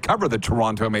for you to cover the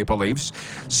Toronto Maple Leafs.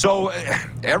 So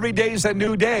every day's a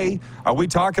new day. Are we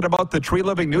talking about the Tree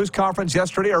Living News Conference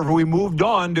yesterday, or have we moved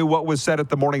on to what was said at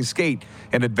the morning skate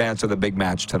in advance of the big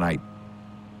match tonight?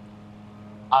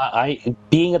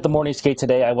 Being at the morning skate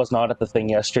today, I was not at the thing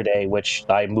yesterday, which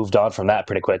I moved on from that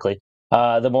pretty quickly.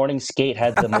 The morning skate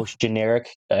had the most generic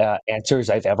answers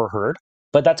I've ever heard,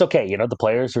 but that's okay. You know, the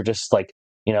players are just like,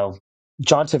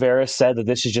 John Tavares said that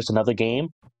this is just another game.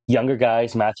 Younger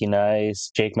guys, Matthew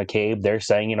Nyes, Jake McCabe, they're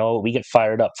saying, we get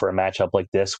fired up for a matchup like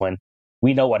this when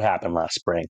we know what happened last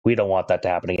spring. We don't want that to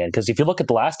happen again. Because if you look at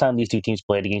the last time these two teams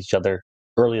played against each other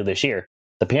earlier this year,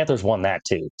 the Panthers won that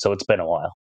too. So it's been a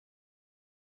while.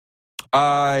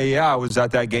 Yeah, I was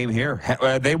at that game here.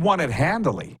 They won it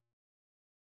handily.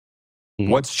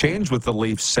 Mm-hmm. What's changed with the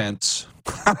Leafs since?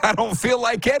 I don't feel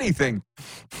like anything.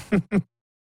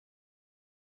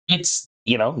 It's,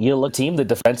 you look team, the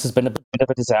defense has been a bit of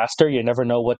a disaster. You never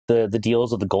know what the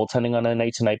deals with the goaltending on a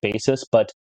night-to-night basis,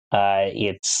 but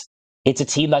it's a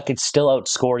team that could still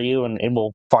outscore you and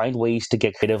will find ways to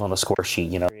get creative on the score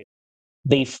sheet.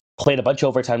 They've played a bunch of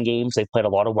overtime games. They've played a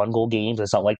lot of one-goal games.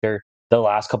 It's not like the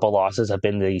last couple of losses have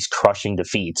been these crushing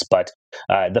defeats, but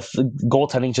the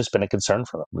goaltending's just been a concern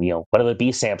for them. Whether it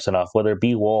be Samsonov, whether it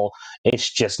be Woll,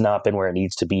 it's just not been where it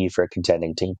needs to be for a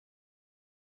contending team.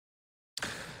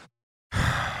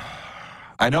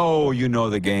 I know you know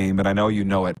the game, and I know you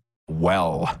know it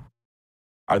well.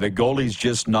 Are the goalies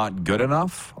just not good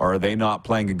enough, or are they not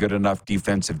playing a good enough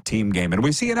defensive team game? And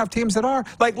we see enough teams that are.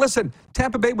 Like, listen,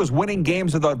 Tampa Bay was winning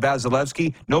games without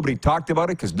Vasilevsky. Nobody talked about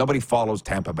it because nobody follows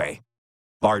Tampa Bay,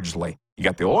 largely. You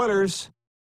got the Oilers,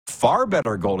 far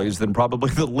better goalies than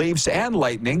probably the Leafs and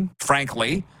Lightning,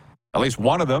 frankly. At least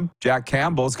one of them, Jack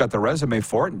Campbell's got the resume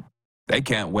for it. They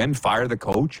can't win, fire the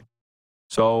coach.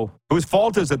 So whose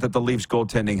fault is it that the Leafs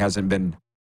goaltending hasn't been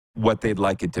what they'd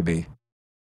like it to be?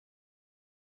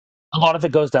 A lot of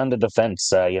it goes down to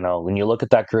defense. When you look at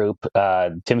that group,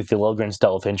 Timothy Liljegren's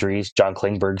dealt with injuries. John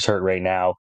Klingberg's hurt right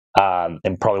now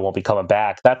and probably won't be coming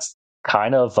back. That's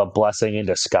kind of a blessing in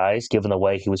disguise, given the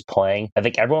way he was playing. I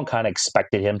think everyone kind of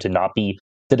expected him to not be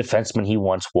the defenseman he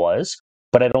once was.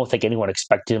 but I don't think anyone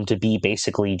expected him to be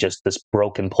basically just this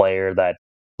broken player that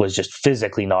was just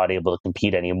physically not able to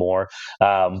compete anymore.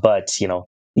 But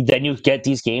then you get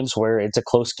these games where it's a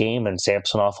close game and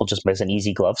Samsonov will just miss an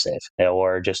easy glove save,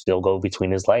 or just they'll go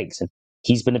between his legs. And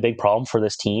he's been a big problem for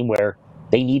this team where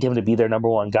they need him to be their number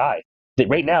one guy.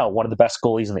 Right now, one of the best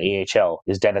goalies in the AHL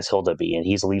is Dennis Hildeby, and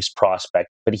he's a Leafs prospect,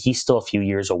 but he's still a few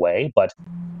years away. But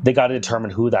they got to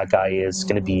determine who that guy is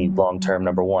going to be long-term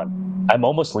number one. I'm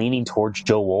almost leaning towards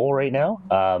Joe Woll right now.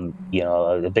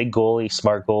 A big goalie,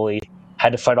 smart goalie,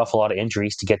 had to fight off a lot of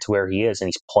injuries to get to where he is, and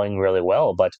he's playing really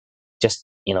well. But just,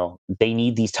 they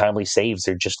need these timely saves.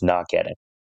 They're just not getting.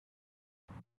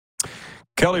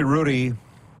 Kelly Rudy,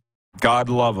 God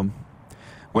love him,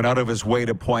 went out of his way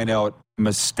to point out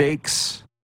mistakes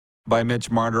by Mitch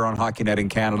Marner on Hockey Night in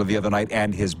Canada the other night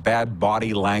and his bad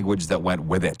body language that went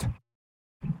with it.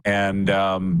 And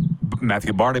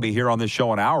Matthew Barnaby here on this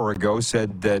show an hour ago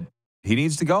said that he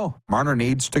needs to go. Marner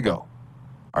needs to go.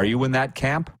 Are you in that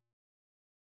camp?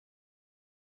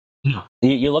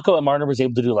 You look at what Marner was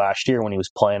able to do last year when he was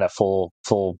playing at full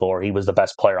bore. He was the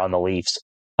best player on the Leafs.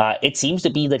 It seems to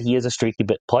be that he is a streaky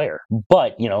bit player.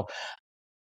 But,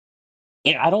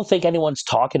 I don't think anyone's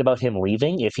talking about him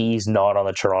leaving if he's not on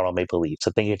the Toronto Maple Leafs.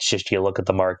 I think it's just you look at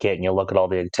the market and you look at all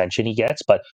the attention he gets,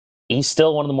 but he's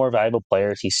still one of the more valuable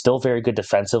players. He's still very good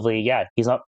defensively. Yeah, he's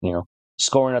not,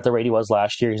 scoring at the rate he was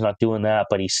last year. He's not doing that,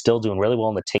 but he's still doing really well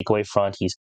in the takeaway front.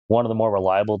 He's one of the more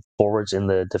reliable forwards in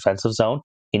the defensive zone.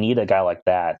 You need a guy like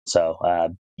that. So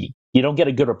you don't get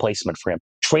a good replacement for him.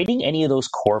 Trading any of those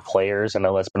core players, and I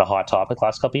know that's been a hot topic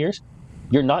last couple of years,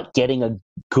 you're not getting a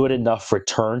good enough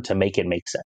return to make it make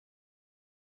sense.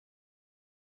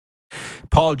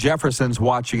 Paul Jefferson's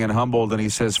watching in Humboldt, and he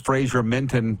says Fraser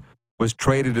Minton was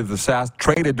traded to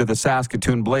the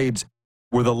Saskatoon Blades.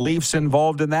 Were the Leafs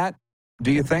involved in that,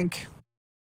 do you think?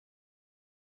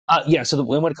 Yeah, so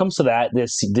when it comes to that, the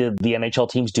NHL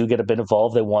teams do get a bit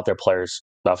involved. They want their players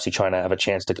obviously trying to have a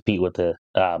chance to compete with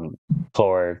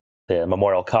for the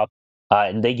Memorial Cup.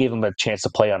 And they gave him a chance to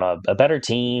play on a better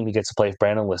team. He gets to play with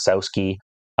Brandon Lisowski,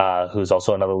 who's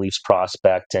also another Leafs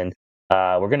prospect. And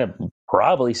we're going to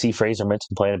probably see Fraser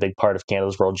Minton playing a big part of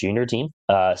Canada's World Junior team.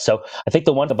 So I think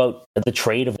the one about the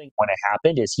trade of when it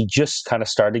happened is he just kind of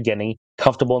started getting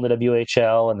comfortable in the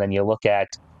WHL. And then you look at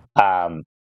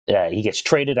he gets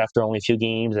traded after only a few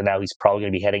games, and now he's probably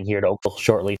going to be heading here to Oakville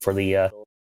shortly for the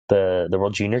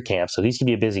World Junior camp. So he's going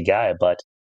to be a busy guy, but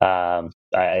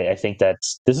I think that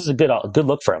this is a good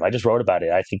look for him. I just wrote about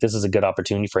it. I think this is a good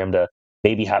opportunity for him to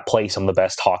maybe play some of the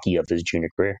best hockey of his junior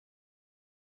career.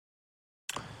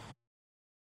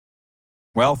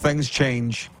 Well, things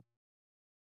change.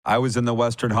 I was in the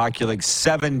Western Hockey League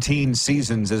 17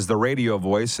 seasons as the radio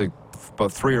voice,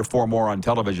 about 3 or 4 more on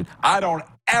television. I don't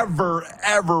ever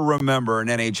remember an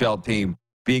NHL team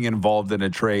being involved in a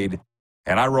trade.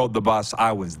 And I rode the bus.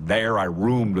 I was there. I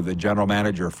roomed with the general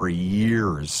manager for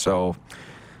years. So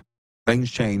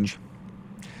things change.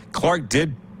 Clark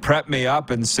did prep me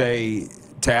up and say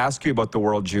to ask you about the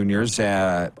World Juniors,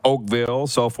 Oakville,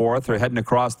 so forth. They're heading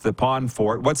across the pond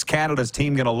for it. What's Canada's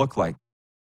team going to look like?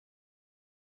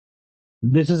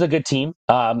 This is a good team.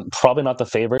 Probably not the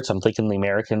favorites. I'm thinking the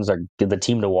Americans are the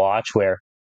team to watch, where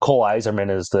Cole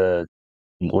Eiserman is a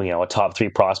top 3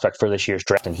 prospect for this year's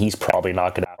draft, and he's probably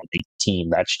not going to make the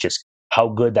team. That's just how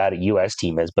good that U.S.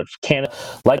 team is. But Canada,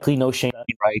 likely no Shane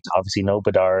Wright, obviously no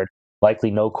Bedard,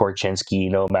 likely no Korchinski,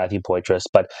 no Matthew Poitras,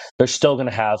 but they're still going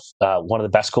to have one of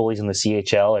the best goalies in the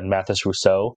CHL and Mathis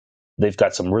Rousseau. They've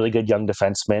got some really good young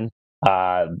defensemen.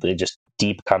 They're just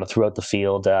deep kind of throughout the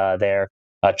field there.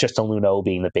 Tristan Luneau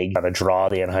being the big kind of draw,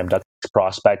 the Anaheim Ducks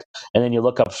prospect. And then you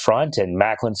look up front, and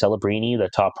Macklin Celebrini,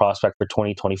 the top prospect for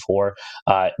 2024,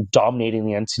 dominating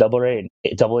the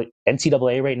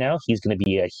NCAA right now. He's going to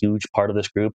be a huge part of this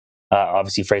group.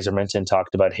 Obviously, Fraser Minton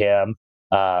talked about him.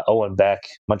 Owen Beck,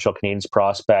 Montreal Canadiens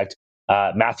prospect.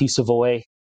 Matthew Savoy,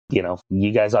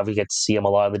 you guys obviously get to see him a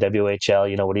lot in the WHL.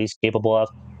 You know what he's capable of.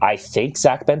 I think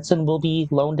Zach Benson will be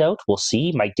loaned out. We'll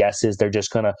see. My guess is they're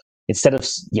just going to, instead of,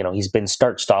 he's been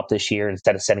start-stop this year,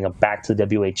 instead of sending him back to the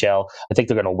WHL, I think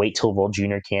they're going to wait till World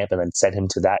Junior camp and then send him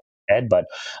to that head. But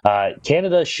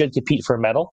Canada should compete for a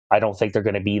medal. I don't think they're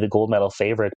going to be the gold medal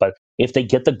favorite, but if they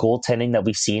get the goaltending that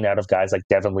we've seen out of guys like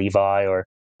Devin Levi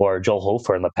or Joel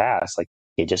Hofer in the past,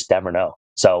 you just never know.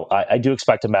 So I do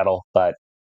expect a medal, but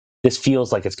this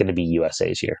feels like it's going to be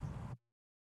USA's year.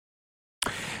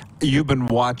 You've been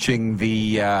watching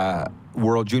the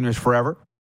World Juniors forever.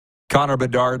 Connor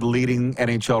Bedard leading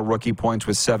NHL rookie points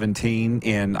with 17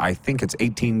 in, I think it's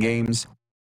 18 games.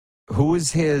 Who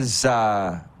is his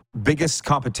biggest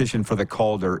competition for the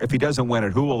Calder? If he doesn't win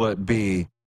it, who will it be?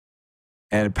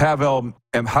 And Pavel,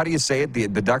 how do you say it? The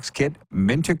Ducks kid,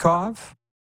 Mintyukov?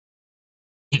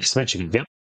 Yes, Michigan. Yep.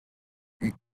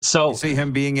 So you see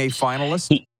him being a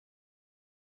finalist?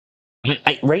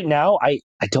 Right now, I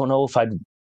don't know if I'd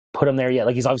put him there yet.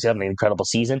 Like, he's obviously having an incredible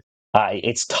season.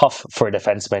 It's tough for a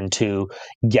defenseman to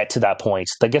get to that point.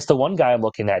 I guess the one guy I'm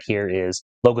looking at here is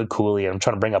Logan Cooley. I'm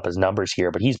trying to bring up his numbers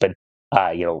here, but he's been,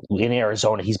 in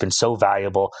Arizona, he's been so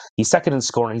valuable. He's second in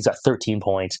scoring. He's at 13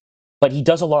 points, but he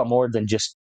does a lot more than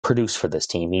just produce for this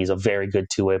team. He's a very good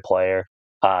two-way player.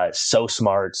 So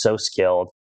smart, so skilled.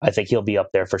 I think he'll be up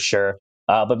there for sure.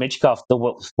 But Mintyukov,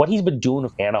 what he's been doing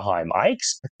with Anaheim, I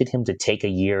expected him to take a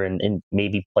year and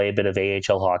maybe play a bit of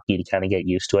AHL hockey to kind of get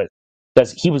used to it.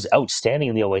 Because he was outstanding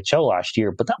in the OHL last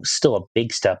year, but that was still a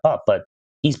big step up. But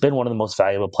he's been one of the most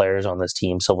valuable players on this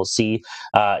team. So we'll see.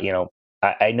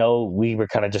 I know we were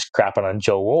kind of just crapping on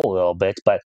Joe Woll a little bit,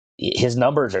 but his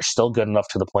numbers are still good enough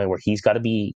to the point where he's got to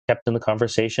be kept in the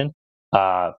conversation.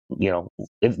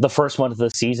 The first month of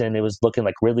the season, it was looking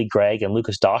like Ridley Gregg and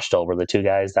Lucas Dostal were the two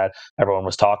guys that everyone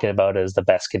was talking about as the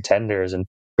best contenders. And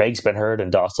Gregg's been hurt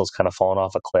and Dostal's kind of fallen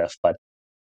off a cliff. But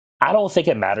I don't think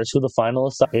it matters who the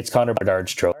finalists are. It's Connor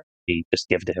Bedard's trophy. Just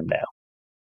give it to him now.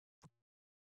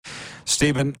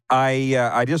 Steven,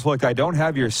 I just looked. I don't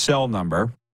have your cell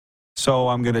number, so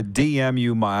I'm going to DM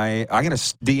you my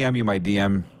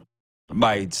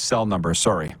cell number.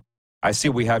 Sorry. I see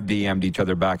we have DM'd each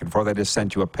other back and forth. I just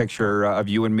sent you a picture of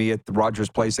you and me at the Rogers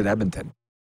Place in Edmonton.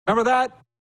 Remember that?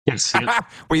 Yes. Where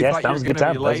you thought you were going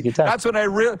to be late. That's when I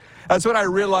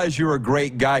realized you were a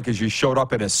great guy, because you showed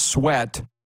up in a sweat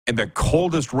in the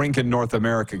coldest rink in North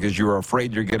America because you were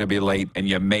afraid you're going to be late, and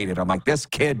you made it. I'm like, this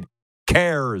kid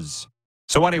cares.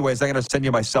 So anyways, I'm going to send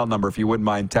you my cell number. If you wouldn't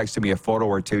mind texting me a photo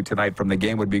or two tonight from the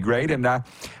game, would be great. And I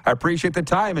appreciate the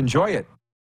time. Enjoy it.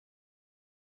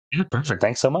 Yeah, perfect.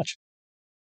 Thanks so much.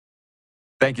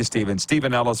 Thank you, Steven.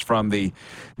 Steven Ellis from the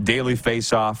Daily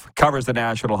Faceoff, covers the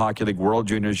National Hockey League World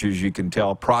Juniors, as you can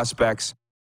tell. Prospects.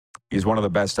 He's one of the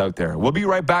best out there. We'll be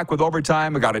right back with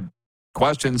Overtime. We got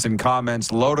questions and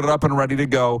comments loaded up and ready to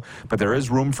go, but there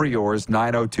is room for yours,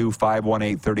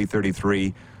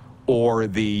 902-518-3033, or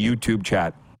the YouTube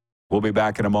chat. We'll be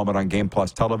back in a moment on Game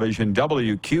Plus Television,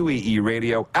 WQEE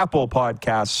Radio, Apple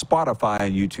Podcasts, Spotify,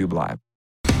 and YouTube Live.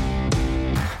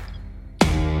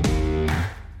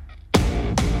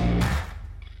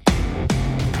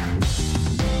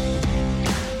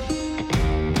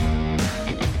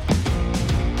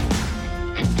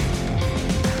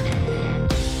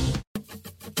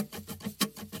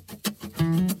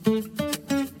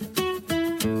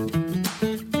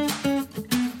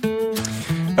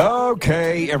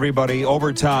 Okay, everybody,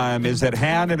 Overtime is at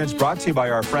hand, and it's brought to you by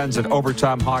our friends at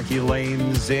Overtime Hockey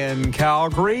Lanes in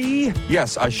Calgary.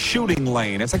 Yes, a shooting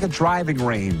lane. It's like a driving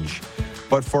range,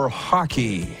 but for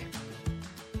hockey.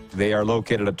 They are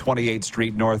located at 28th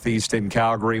Street Northeast in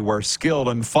Calgary, where skill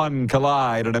and fun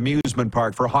collide, an amusement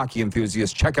park for hockey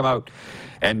enthusiasts. Check them out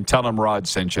and tell them Rod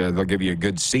sent you. They'll give you a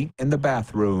good seat in the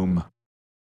bathroom.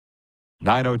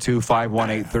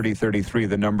 902-518-3033,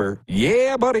 the number.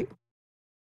 Yeah, buddy.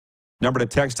 Number to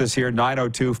text us here,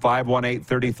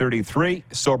 902-518-3033.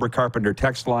 Sober Carpenter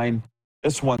text line.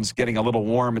 This one's getting a little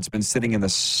warm. It's been sitting in the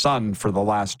sun for the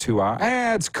last 2 hours.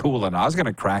 It's cool enough. I was going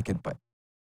to crack it, but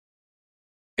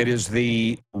it is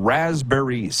the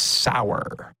raspberry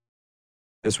sour.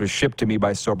 This was shipped to me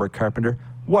by Sober Carpenter.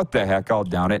 What the heck? I'll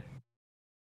down it.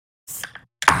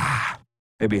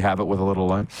 Maybe have it with a little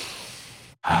lunch.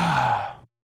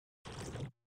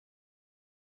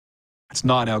 It's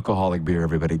non-alcoholic beer,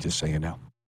 everybody, just so you know.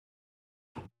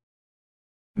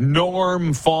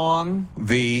 Norm Fong,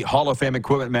 the Hall of Fame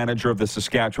equipment manager of the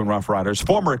Saskatchewan Roughriders,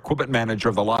 former equipment manager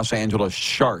of the Los Angeles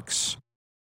Sharks,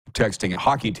 texting a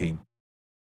hockey team.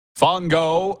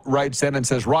 Fongo writes in and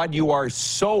says, Rod, you are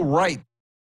so right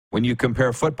when you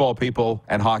compare football people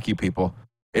and hockey people.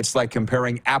 It's like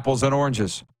comparing apples and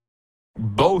oranges.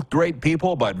 Both great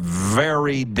people, but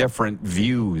very different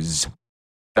views.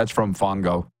 That's from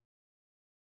Fongo.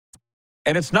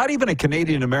 And it's not even a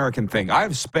Canadian-American thing.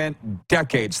 I've spent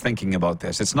decades thinking about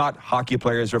this. It's not hockey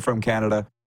players are from Canada,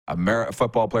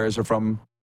 football players are from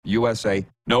USA.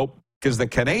 Nope, because the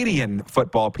Canadian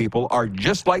football people are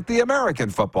just like the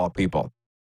American football people.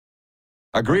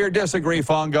 Agree or disagree,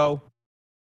 Fongo?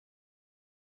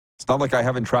 It's not like I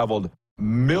haven't traveled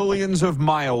millions of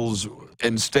miles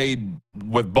and stayed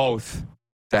with both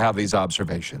to have these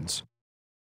observations.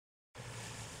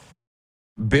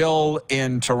 Bill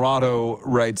in Toronto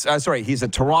writes, he's a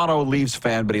Toronto Leafs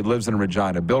fan, but he lives in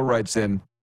Regina. Bill writes in,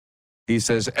 he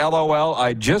says, LOL,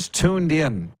 I just tuned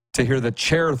in to hear the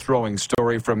chair throwing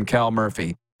story from Cal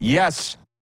Murphy. Yes,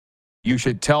 you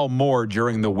should tell more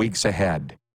during the weeks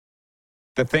ahead.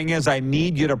 The thing is, I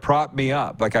need you to prop me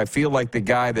up. Like, I feel like the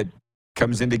guy that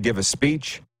comes in to give a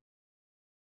speech,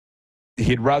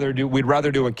 we'd rather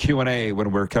do a Q&A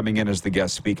when we're coming in as the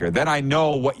guest speaker. Then I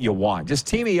know what you want. Just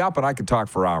tee me up and I can talk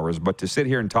for hours. But to sit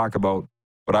here and talk about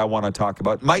what I want to talk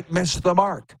about might miss the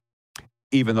mark,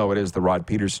 even though it is the Rod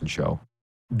Peterson Show.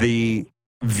 The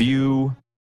view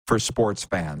for sports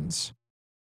fans.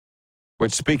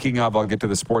 Which, speaking of, I'll get to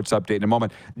the sports update in a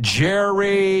moment.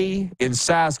 Jerry in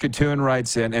Saskatoon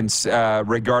writes in and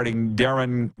regarding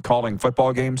Darren calling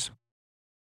football games.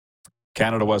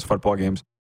 Canada West football games.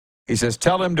 He says,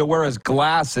 tell him to wear his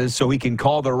glasses so he can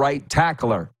call the right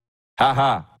tackler.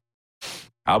 Ha.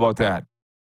 How about that?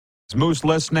 Is Moose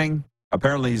listening?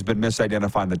 Apparently he's been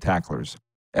misidentifying the tacklers.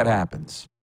 It happens.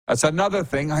 That's another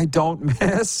thing I don't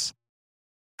miss.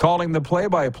 Calling the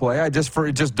play-by-play. It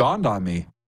just dawned on me.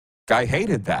 I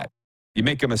hated that. You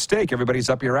make a mistake, everybody's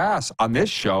up your ass. On this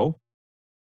show,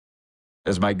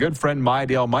 as my good friend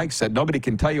Mydale Mike said, nobody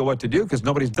can tell you what to do because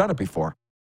nobody's done it before.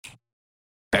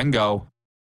 Bingo.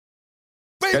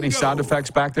 Got any sound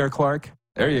effects back there, Clark?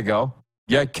 There you go.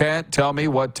 You can't tell me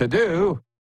what to do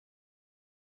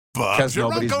because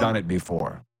nobody's done it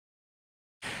before.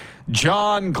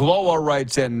 John Glowa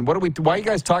writes in, why are you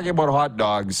guys talking about hot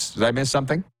dogs? Did I miss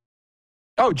something?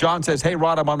 Oh, John says, hey,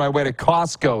 Rod, I'm on my way to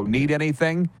Costco. Need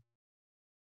anything?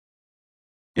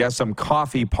 Yeah, some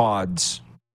coffee pods,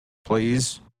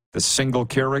 please. The single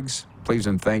Keurigs, please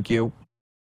and thank you.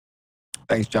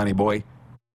 Thanks, Johnny boy.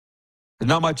 There's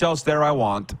not much else there I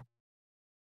want.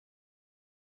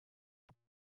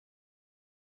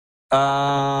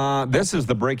 This is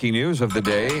the breaking news of the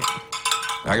day.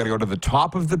 I got to go to the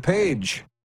top of the page.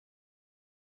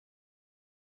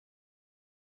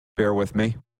 Bear with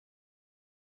me.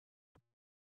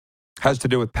 Has to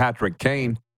do with Patrick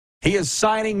Kane. He is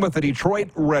signing with the Detroit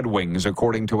Red Wings,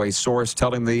 according to a source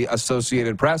telling the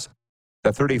Associated Press. The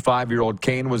 35-year-old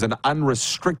Kane was an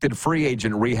unrestricted free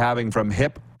agent rehabbing from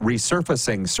hip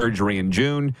resurfacing surgery in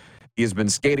June. He has been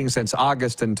skating since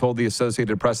August and told the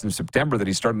Associated Press in September that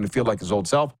he's starting to feel like his old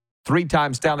self.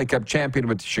 3-time Stanley Cup champion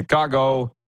with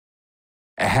Chicago.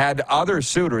 Had other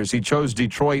suitors. He chose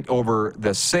Detroit over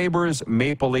the Sabres,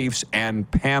 Maple Leafs, and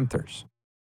Panthers.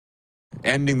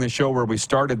 Ending the show where we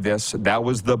started this, that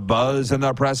was the buzz in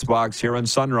the press box here in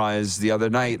Sunrise the other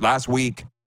night, last week.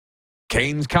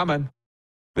 Kane's coming.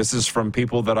 This is from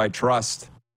people that I trust.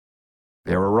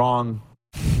 They were wrong.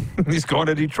 He's going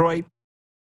to Detroit.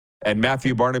 And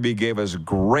Matthew Barnaby gave us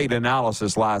great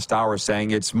analysis last hour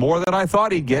saying it's more than I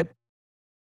thought he'd get.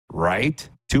 Right?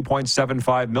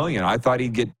 $2.75 million. I thought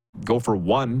he'd go for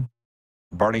 $1.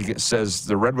 Barney says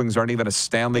the Red Wings aren't even a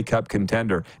Stanley Cup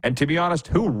contender. And to be honest,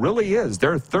 who really is?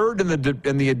 They're third in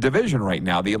the division right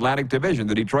now, the Atlantic Division,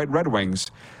 the Detroit Red Wings.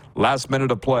 Last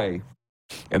minute of play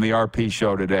in the RP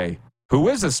show today. Who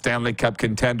is a Stanley Cup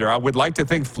contender? I would like to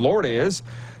think Florida is.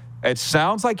 It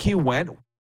sounds like he went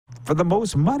for the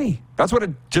most money. That's what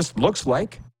it just looks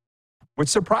like, which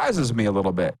surprises me a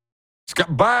little bit.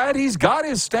 But he's got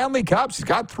his Stanley Cups. He's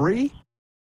got 3.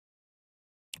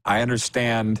 I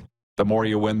understand. The more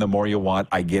you win, the more you want.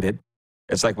 I get it.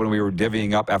 It's like when we were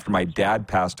divvying up after my dad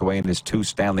passed away and his 2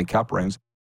 Stanley Cup rings.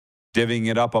 Divvying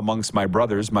it up amongst my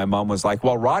brothers. My mom was like,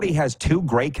 well, Roddy has 2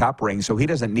 Grey Cup rings, so he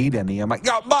doesn't need any. I'm like,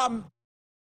 no, Mom,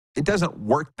 it doesn't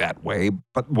work that way,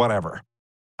 but whatever.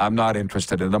 I'm not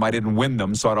interested in them. I didn't win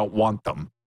them, so I don't want them.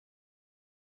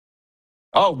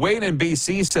 Oh, Wayne in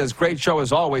BC says, great show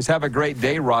as always. Have a great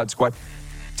day, Rod Squad.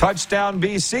 Touchdown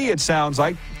BC, it sounds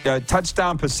like.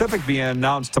 Touchdown Pacific being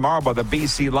announced tomorrow by the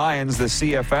BC Lions, the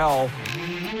CFL,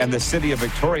 and the City of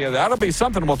Victoria. That'll be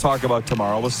something we'll talk about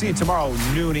tomorrow. We'll see you tomorrow,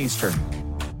 noon Eastern.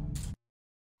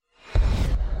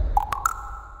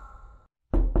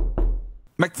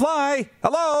 McFly,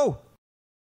 hello.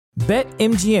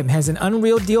 BetMGM has an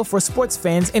unreal deal for sports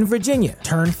fans in Virginia.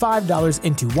 Turn $5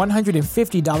 into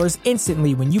 $150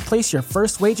 instantly when you place your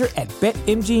first wager at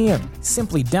BetMGM.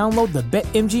 Simply download the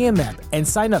BetMGM app and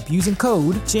sign up using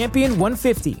code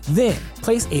Champion150. Then,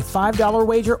 place a $5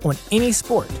 wager on any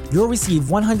sport. You'll receive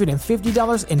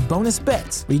 $150 in bonus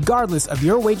bets, regardless of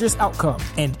your wager's outcome.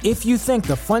 And if you think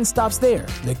the fun stops there,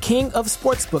 the King of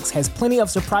Sportsbooks has plenty of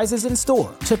surprises in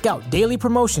store. Check out daily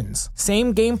promotions,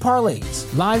 same-game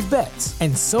parlays, live bets,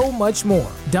 and so much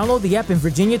more. Download the app in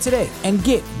Virginia today and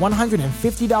get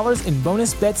 $150 in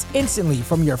bonus bets instantly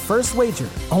from your first wager.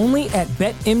 Only at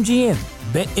BetMGM.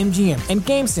 BetMGM and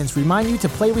GameSense remind you to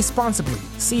play responsibly.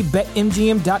 See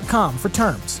BetMGM.com for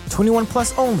terms. 21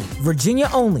 plus only. Virginia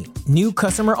only. New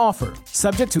customer offer.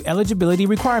 Subject to eligibility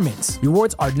requirements.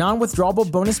 Rewards are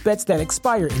non-withdrawable bonus bets that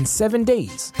expire in 7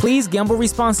 days. Please gamble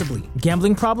responsibly.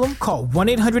 Gambling problem? Call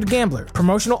 1-800-GAMBLER.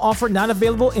 Promotional offer not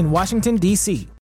available in Washington, D.C.